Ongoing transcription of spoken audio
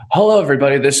Hello,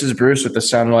 everybody. This is Bruce with the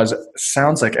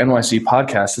Sounds Like NYC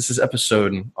podcast. This is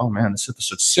episode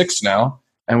 6 now,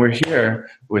 and we're here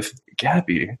with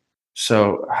Gabby.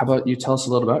 So, how about you tell us a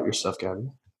little about yourself, Gabby?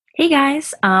 Hey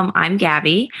guys, I'm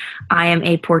Gabby. I am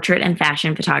a portrait and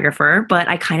fashion photographer, but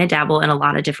I kind of dabble in a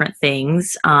lot of different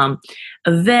things.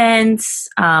 Events,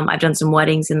 I've done some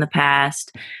weddings in the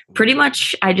past. Pretty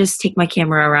much, I just take my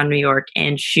camera around New York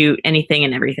and shoot anything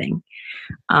and everything.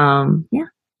 Yeah.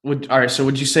 All right. So,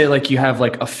 would you say like you have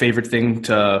like a favorite thing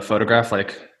to photograph?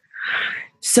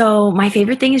 So my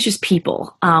favorite thing is just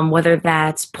people, whether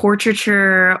that's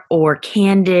portraiture or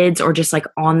candids or just like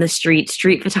on the street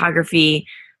photography.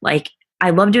 Like I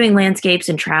love doing landscapes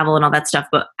and travel and all that stuff,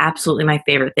 but absolutely my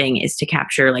favorite thing is to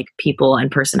capture like people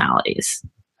and personalities.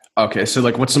 Okay. So,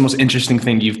 like, what's the most interesting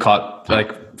thing you've caught,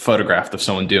 like, photographed of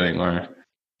someone doing, or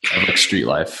of, like, street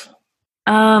life?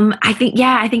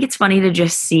 I think it's funny to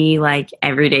just see like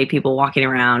everyday people walking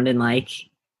around and like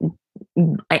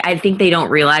I think they don't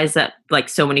realize that like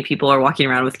so many people are walking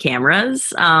around with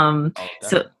cameras. Oh,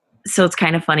 So definitely. so it's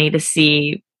kind of funny to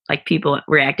see like people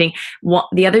reacting.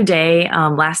 The other day,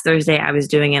 last Thursday, I was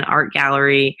doing an art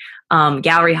gallery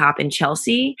hop in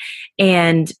Chelsea,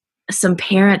 and some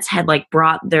parents had like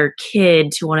brought their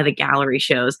kid to one of the gallery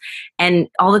shows, and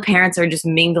all the parents are just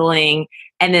mingling,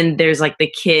 and then there's like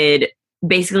the kid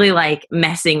basically like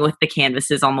messing with the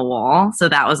canvases on the wall. So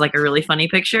that was like a really funny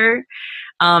picture.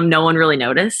 No one really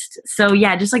noticed. So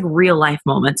yeah, just like real life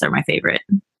moments are my favorite.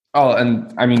 Oh,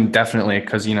 and I mean, definitely,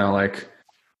 because like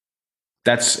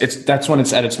that's when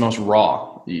it's at its most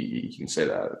raw. You can say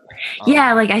that.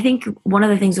 Yeah, like I think one of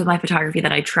the things with my photography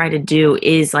that I try to do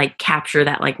is like capture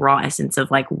that like raw essence of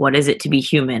like what is it to be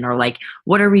human, or like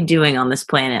what are we doing on this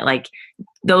planet? Like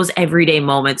those everyday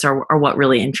moments are what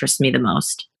really interests me the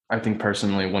most. I think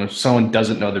personally, when someone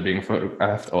doesn't know they're being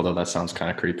photographed, although that sounds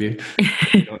kind of creepy,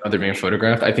 they don't know they're being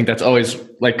photographed. I think that's always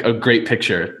like a great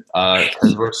picture,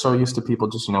 because we're so used to people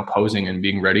just posing and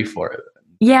being ready for it.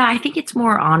 Yeah, I think it's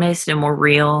more honest and more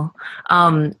real.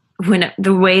 When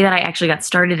the way that I actually got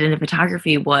started into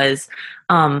photography was,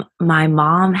 my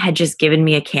mom had just given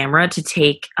me a camera to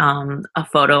take a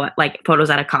photo, like photos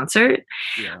at a concert.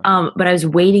 Yeah. But I was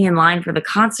waiting in line for the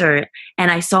concert, and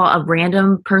I saw a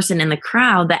random person in the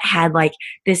crowd that had like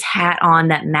this hat on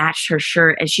that matched her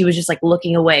shirt, and she was just like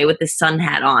looking away with this sun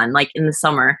hat on, like in the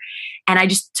summer. And I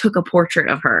just took a portrait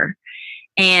of her,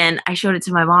 and I showed it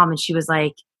to my mom, and she was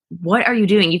like, "What are you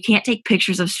doing? You can't take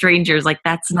pictures of strangers. Like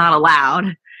that's not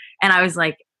allowed." And I was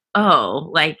like,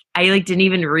 "Oh, like I like didn't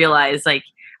even realize like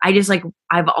I just like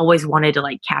I've always wanted to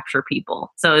like capture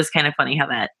people." So it was kind of funny how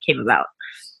that came about.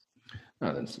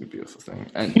 Oh, that's a beautiful thing.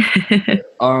 And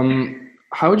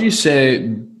how would you say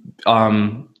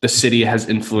the city has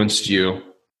influenced you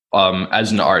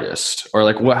as an artist, or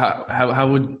like what? How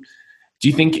would do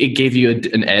you think it gave you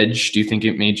an edge? Do you think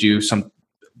it made you some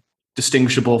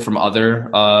distinguishable from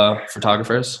other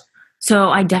photographers?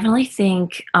 So I definitely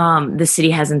think the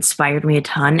city has inspired me a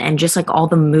ton, and just like all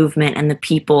the movement and the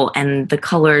people and the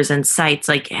colors and sights,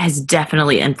 like has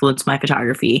definitely influenced my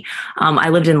photography. I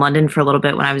lived in London for a little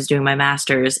bit when I was doing my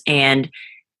master's, and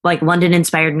like London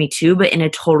inspired me too, but in a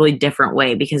totally different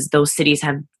way because those cities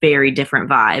have very different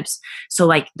vibes. So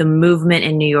like the movement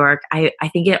in New York, I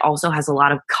think it also has a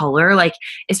lot of color, like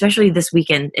especially this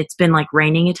weekend, it's been like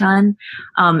raining a ton.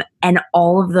 And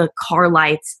all of the car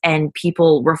lights and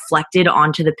people reflected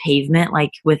onto the pavement,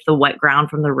 like with the wet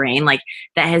ground from the rain, like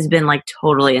that has been like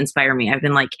totally inspired me. I've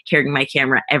been like carrying my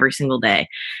camera every single day.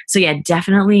 So yeah,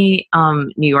 definitely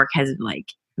New York has like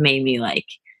made me like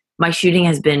my shooting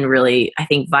has been really, I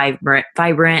think,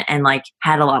 vibrant and like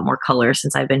had a lot more color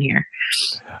since I've been here.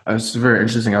 It's very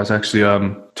interesting. I was actually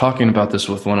talking about this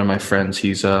with one of my friends.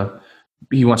 He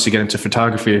wants to get into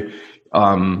photography.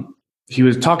 He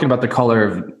was talking about the color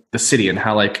of the city and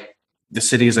how like the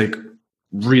city is like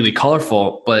really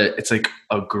colorful, but it's like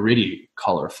a gritty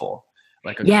colorful,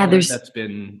 like a Yeah, color there's that's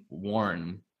been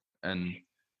worn. And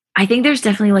I think there's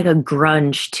definitely like a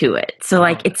grunge to it. So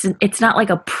like it's not like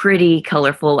a pretty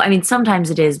colorful. I mean, sometimes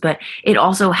it is, but it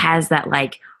also has that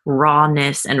like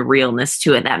rawness and realness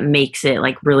to it that makes it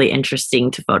like really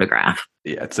interesting to photograph.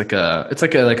 yeah, it's like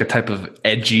a type of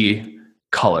edgy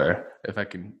color, if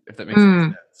that makes any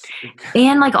Mm. sense.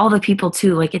 And like all the people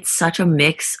too, like it's such a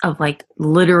mix of like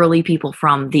literally people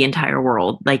from the entire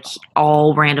world, like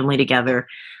all randomly together.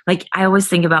 Like I always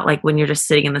think about like when you're just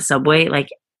sitting in the subway, like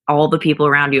all the people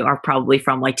around you are probably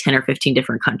from like 10 or 15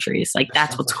 different countries. Like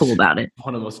that's what's cool about it.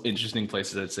 One of the most interesting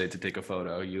places, I'd say, to take a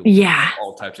photo. You Yeah.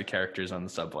 all types of characters on the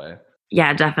subway.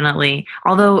 Yeah, definitely.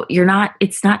 Although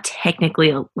it's not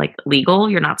technically like legal.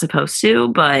 You're not supposed to,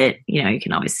 but you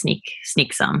can always sneak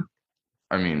some.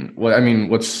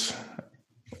 It's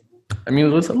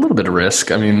a little bit of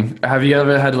risk. I mean, have you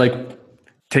ever had to like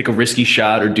take a risky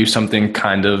shot or do something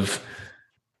kind of,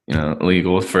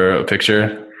 illegal for a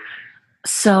picture?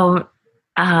 So,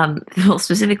 well,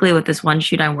 specifically with this one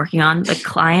shoot I'm working on, the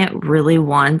client really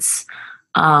wants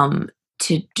to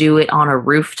do it on a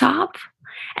rooftop.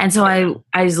 And so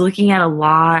I was looking at a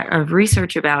lot of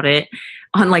research about it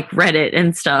on like Reddit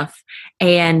and stuff.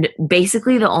 And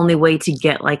basically the only way to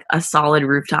get like a solid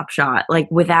rooftop shot, like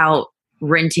without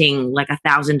renting like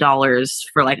 $1,000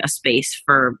 for like a space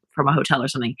from a hotel or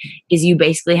something, is you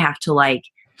basically have to like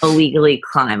illegally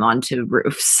climb onto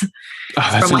roofs.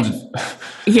 Oh, that from sounds.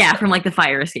 yeah, from like the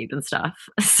fire escape and stuff.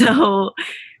 So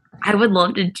I would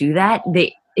love to do that.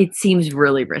 It seems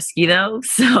really risky though.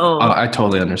 So Oh, I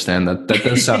totally understand that. That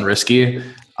does sound risky.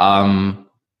 But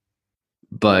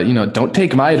don't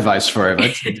take my advice for it.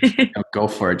 I'd say just, go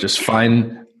for it. Just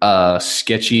find a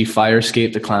sketchy fire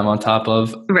escape to climb on top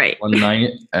of right. one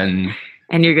night, and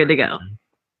you're good to go.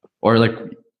 Or like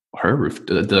her roof,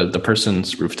 the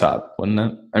person's rooftop, wouldn't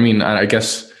it? I mean, I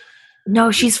guess.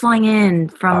 No, she's flying in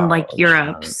from like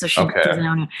Europe, so she doesn't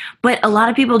know. But a lot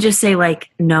of people just say like,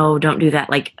 no, don't do that.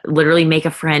 Like, literally make a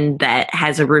friend that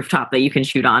has a rooftop that you can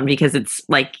shoot on, because it's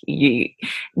like the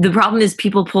problem is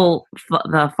people pull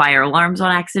the fire alarms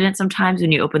on accident sometimes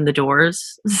when you open the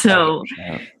doors. So,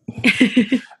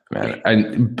 man,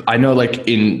 I know like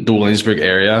in the Williamsburg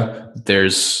area,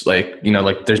 there's like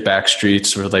like there's back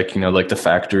streets where like like the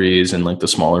factories and like the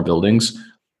smaller buildings.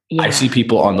 Yeah. I see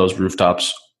people on those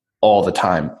rooftops all the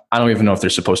time. I don't even know if they're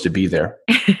supposed to be there,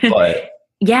 but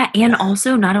yeah. And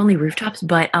also not only rooftops,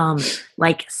 but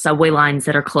like subway lines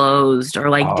that are closed, or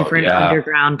like different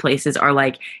underground places are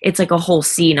like, it's like a whole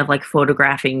scene of like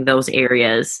photographing those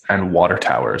areas. And water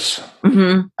towers.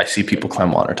 Mm-hmm. I see people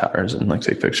climb water towers and like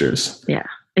take pictures. Yeah.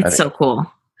 It's so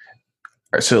cool.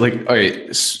 So like, all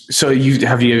right. So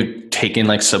have you taken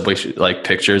like subway like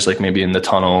pictures, like maybe in the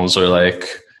tunnels or like?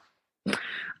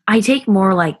 I take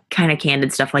more like kind of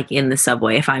candid stuff like in the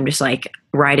subway if I'm just like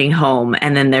riding home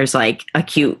and then there's like a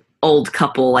cute old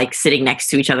couple like sitting next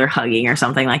to each other hugging or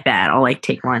something like that. I'll like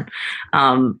take one.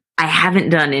 I haven't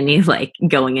done any like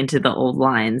going into the old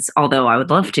lines, although I would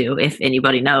love to if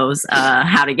anybody knows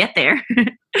how to get there.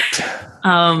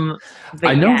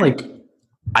 I know like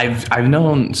I've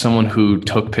known someone who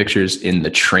took pictures in the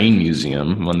train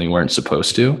museum when they weren't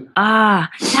supposed to.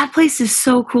 That place is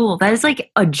so cool. That is like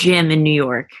a gym in New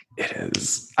York. It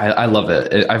is. I love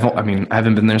it. I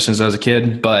haven't been there since I was a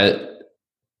kid, but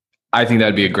I think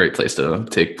that'd be a great place to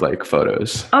take like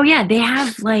photos. Oh yeah, they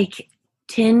have like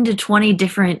 10 to 20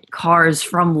 different cars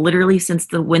from literally since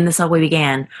when the subway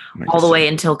began all the way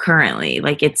until currently.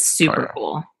 Like it's super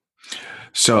cool.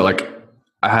 So like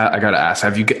I gotta ask,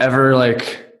 have you ever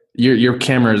like your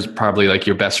camera is probably like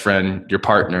your best friend, your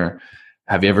partner.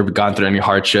 Have you ever gone through any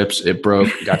hardships? It broke,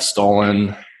 got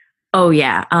stolen? Oh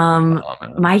yeah.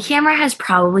 My camera has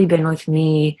probably been with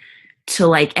me to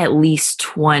like at least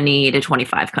 20 to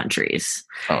 25 countries.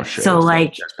 Oh shit. So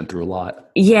like that's been through a lot.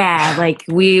 Yeah, like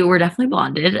we were definitely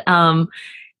bonded. But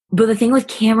the thing with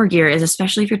camera gear is,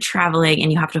 especially if you're traveling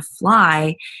and you have to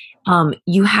fly,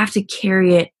 you have to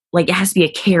carry it. Like it has to be a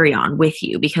carry-on with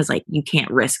you because like you can't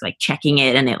risk like checking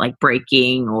it and it like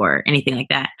breaking or anything like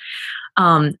that.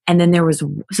 And then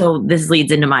so this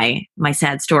leads into my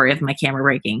sad story of my camera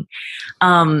breaking.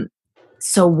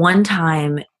 So one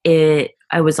time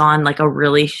I was on like a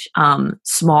really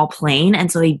small plane,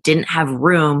 and so they didn't have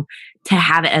room to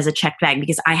have it as a checked bag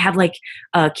because I have like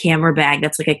a camera bag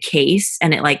that's like a case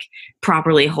and it like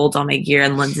properly holds all my gear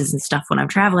and lenses and stuff when I'm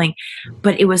traveling.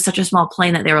 But it was such a small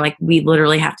plane that they were like, we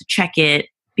literally have to check it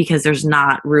because there's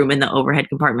not room in the overhead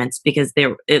compartments because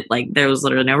there was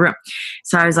literally no room.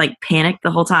 So I was like panicked the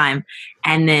whole time.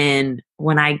 And then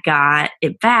when I got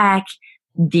it back,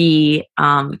 the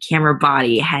camera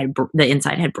body the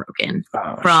inside had broken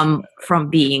from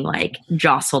being like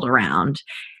jostled around.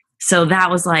 So that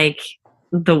was like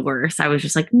the worst. I was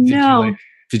just like, no.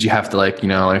 Did you have to like,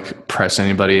 like press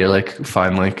anybody or like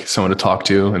find like someone to talk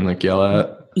to and like yell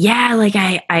at? Yeah, like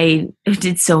I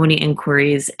did so many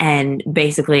inquiries, and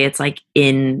basically it's like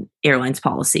in airlines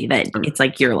policy that it's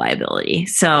like your liability.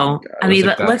 So I mean,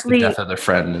 but luckily, the death of their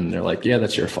friend, and they're like, yeah,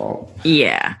 that's your fault.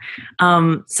 Yeah.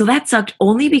 So that sucked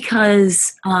only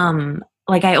because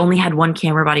like I only had one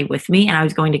camera body with me and I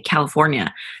was going to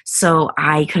California. So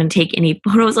I couldn't take any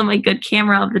photos on my good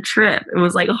camera of the trip. It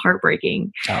was like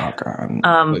heartbreaking. Oh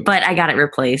God. But I got it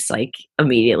replaced like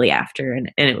immediately after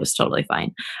and it was totally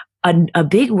fine. a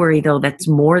big worry though, that's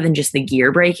more than just the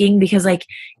gear breaking, because like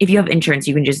if you have insurance,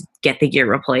 you can just get the gear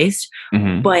replaced,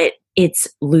 but it's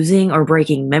losing or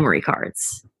breaking memory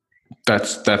cards.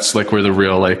 That's like where the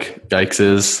real like yikes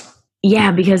is.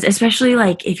 Yeah, because especially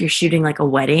like if you're shooting like a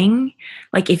wedding,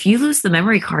 like if you lose the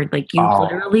memory card, like you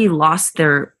literally lost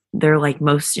their like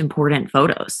most important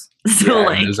photos. So yeah,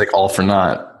 like it was like all for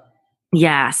naught.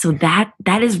 Yeah, so that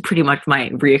is pretty much my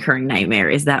reoccurring nightmare,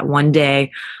 is that one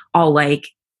day I'll like,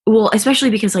 well, especially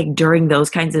because like during those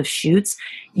kinds of shoots,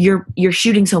 you're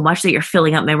shooting so much that you're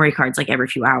filling up memory cards like every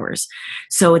few hours.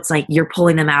 So it's like you're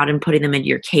pulling them out and putting them into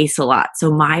your case a lot.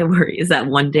 So my worry is that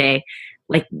one day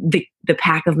like the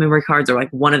pack of memory cards, or like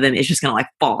one of them is just gonna like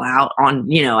fall out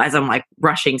on, as I'm like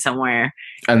rushing somewhere.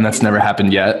 And that's never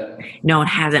happened yet? No, it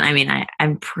hasn't. I mean,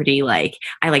 I'm pretty like,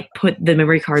 I like put the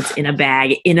memory cards in a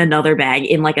bag, in another bag,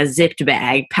 in like a zipped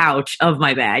bag pouch of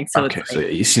my bag. So okay, it's so like,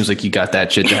 it seems like you got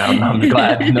that shit down. I'm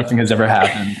glad nothing has ever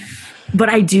happened. But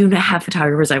I do have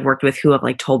photographers I've worked with who have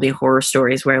like told me horror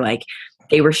stories where like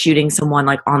they were shooting someone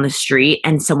like on the street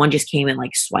and someone just came and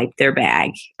like swiped their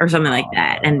bag or something like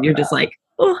that. And you're just like,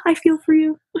 oh, I feel for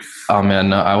you. Oh man,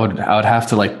 no, I would have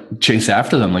to like chase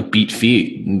after them, like beat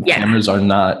feet. Yeah. Cameras are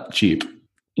not cheap.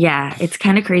 Yeah, it's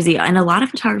kind of crazy. And a lot of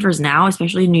photographers now,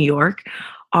 especially in New York,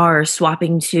 are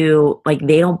swapping to like,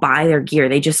 they don't buy their gear.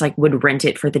 They just like would rent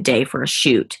it for the day for a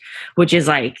shoot, which is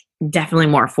like definitely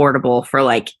more affordable for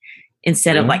like,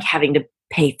 instead of like having to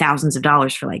pay thousands of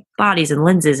dollars for like bodies and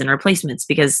lenses and replacements,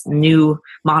 because new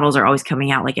models are always coming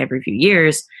out like every few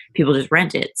years. People just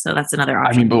rent it. So that's another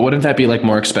option. I mean, but wouldn't that be like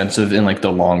more expensive in like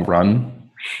the long run?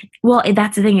 Well,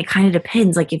 that's the thing. It kind of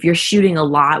depends. Like if you're shooting a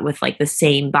lot with like the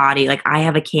same body, like I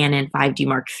have a Canon 5D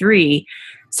Mark III,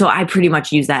 so I pretty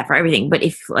much use that for everything. But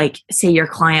if like, say your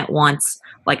client wants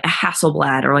like a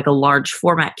Hasselblad or like a large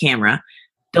format camera,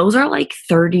 those are like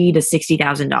 $30,000 to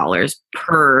 $60,000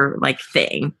 per like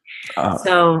thing.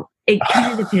 So it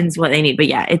kind of depends what they need. But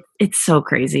yeah, it's so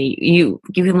crazy. You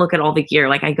can look at all the gear.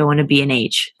 Like I go into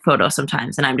B&H photo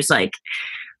sometimes and I'm just like,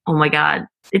 oh my God,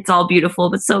 it's all beautiful,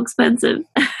 but so expensive.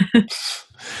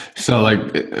 So like,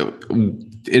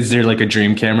 is there like a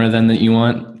dream camera then that you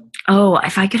want? Oh,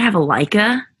 if I could have a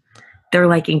Leica, they're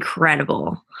like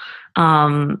incredible.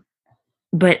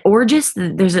 But, or just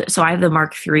so I have the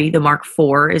Mark III, the Mark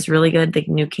IV is really good, the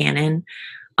new Canon.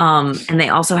 And they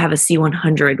also have a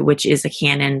C100, which is a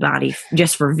Canon body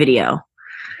just for video.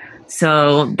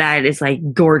 So that is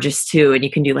like gorgeous too. And you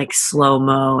can do like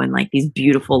slow-mo and like these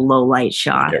beautiful low light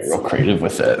shots. Get real creative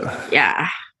with it. Yeah.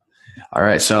 All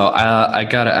right. So I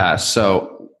gotta ask,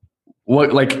 so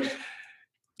what, like,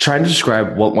 try to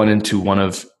describe what went into one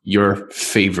of your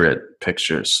favorite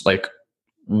pictures. Like,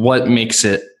 what makes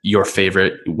it your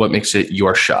favorite? What makes it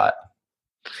your shot?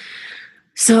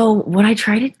 So what I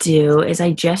try to do is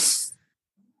I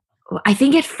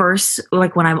think at first,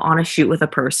 like when I'm on a shoot with a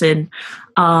person,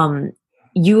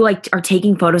 you like are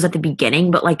taking photos at the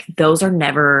beginning, but like those are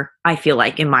never, I feel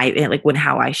like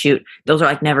how I shoot, those are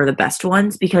like never the best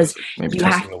ones, because maybe you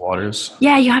testing the waters.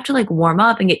 Yeah, you have to like warm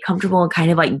up and get comfortable and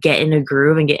kind of like get in a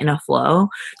groove and get in a flow.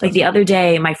 Like the other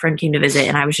day, my friend came to visit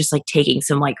and I was just like taking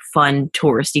some like fun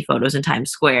touristy photos in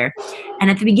Times Square. And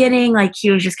at the beginning, like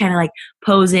he was just kind of like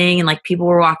posing and like people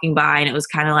were walking by and it was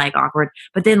kind of like awkward.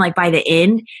 But then like by the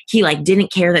end, he like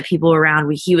didn't care that people were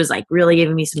around. He was like really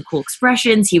giving me some cool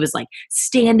expressions. He was like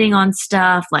standing on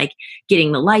stuff, like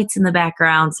getting the lights in the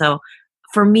background. So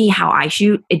for me, how I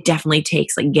shoot, it definitely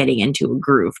takes like getting into a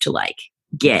groove to like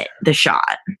get the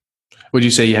shot. Would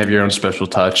you say you have your own special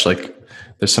touch? Like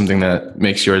there's something that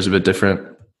makes yours a bit different?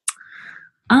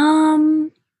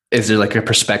 Is there like a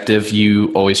perspective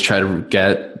you always try to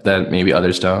get that maybe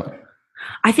others don't?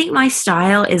 I think my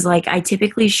style is like, I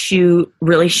typically shoot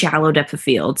really shallow depth of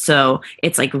field. So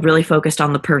it's like really focused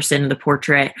on the person, the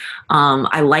portrait.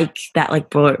 I like that like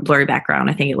blurry background.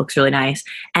 I think it looks really nice.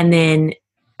 And then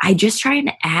I just try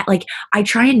and I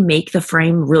try and make the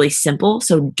frame really simple.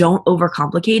 So don't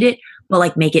overcomplicate it, but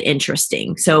like make it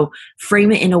interesting. So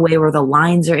frame it in a way where the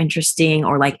lines are interesting,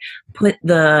 or like put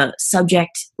the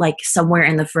subject like somewhere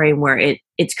in the frame where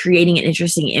it's creating an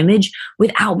interesting image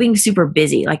without being super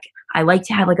busy. Like I like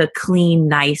to have like a clean,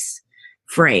 nice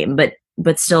frame,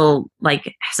 but still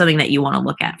like something that you want to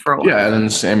look at for a while. Yeah, and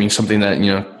then I mean something that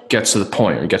gets to the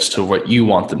point or gets to what you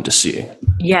want them to see.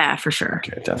 Yeah, for sure.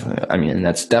 Okay, definitely. I mean,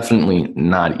 that's definitely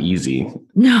not easy.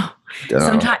 No,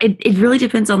 sometimes it really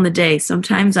depends on the day.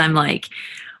 Sometimes I'm like,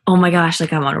 oh my gosh,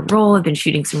 like I'm on a roll. I've been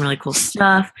shooting some really cool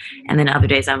stuff, and then other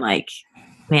days I'm like,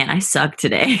 man, I suck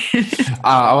today.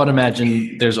 I would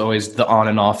imagine there's always the on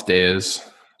and off days.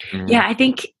 Yeah, I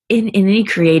think in any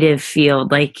creative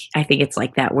field, like I think it's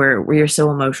like that where you're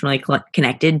so emotionally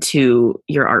connected to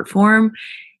your art form.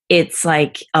 It's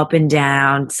like up and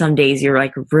down. Some days you're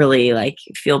like really like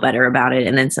feel better about it,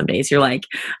 and then some days you're like,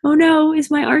 oh no,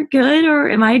 is my art good, or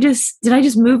did I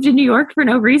just move to New York for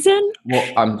no reason?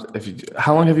 Well,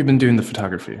 how long have you been doing the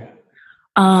photography?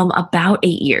 About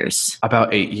 8 years.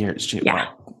 About 8 years. Gee, Yeah.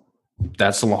 wow.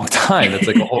 That's a long time. That's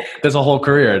like that's a whole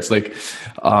career. It's like,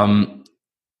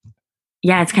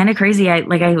 yeah, it's kind of crazy.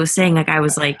 Like I was saying, like I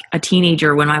was like a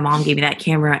teenager when my mom gave me that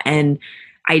camera, and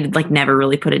I like never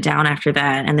really put it down after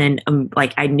that. And then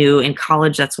like I knew in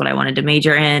college that's what I wanted to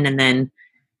major in, and then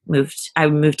I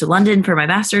moved to London for my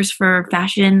master's for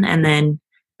fashion, and then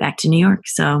back to New York.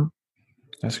 So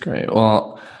that's great.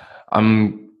 Well,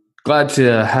 I'm glad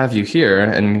to have you here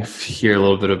and hear a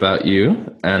little bit about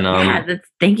you. And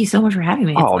thank you so much for having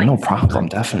me. Oh, no problem.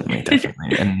 Definitely.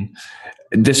 And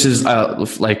this is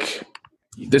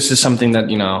this is something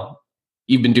that,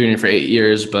 you've been doing it for 8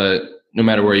 years, but no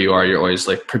matter where you are, you're always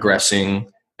like progressing,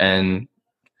 and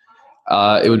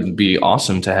it would be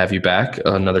awesome to have you back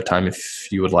another time if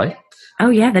you would like. Oh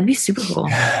yeah, that'd be super cool.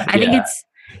 I think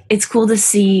it's cool to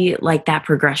see like that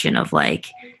progression of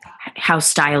like how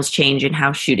styles change and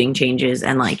how shooting changes,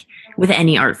 and like with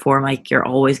any art form, like you're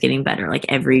always getting better like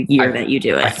every year that you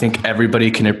do it. I think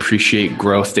everybody can appreciate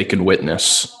growth they can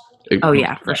witness. Oh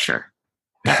yeah, for sure.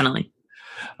 Definitely.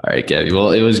 All right, Gabby.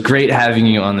 Well, it was great having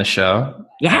you on the show.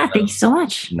 Yeah, thank you so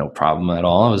much. No problem at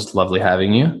all. It was lovely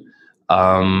having you.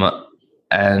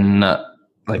 And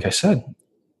like I said,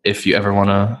 if you ever want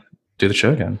to do the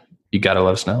show again, you got to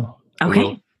let us know. Okay.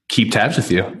 We'll keep tabs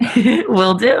with you.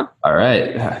 Will do. All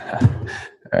right. All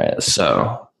right.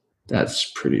 So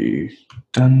that's pretty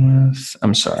done with.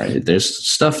 I'm sorry. There's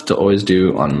stuff to always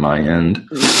do on my end.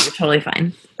 You're totally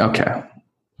fine. Okay.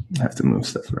 I have to move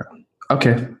stuff around.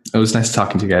 Okay. It was nice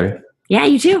talking to you, Gabby. Yeah,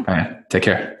 you too. All right. Take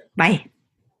care. Bye.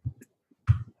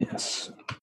 Yes.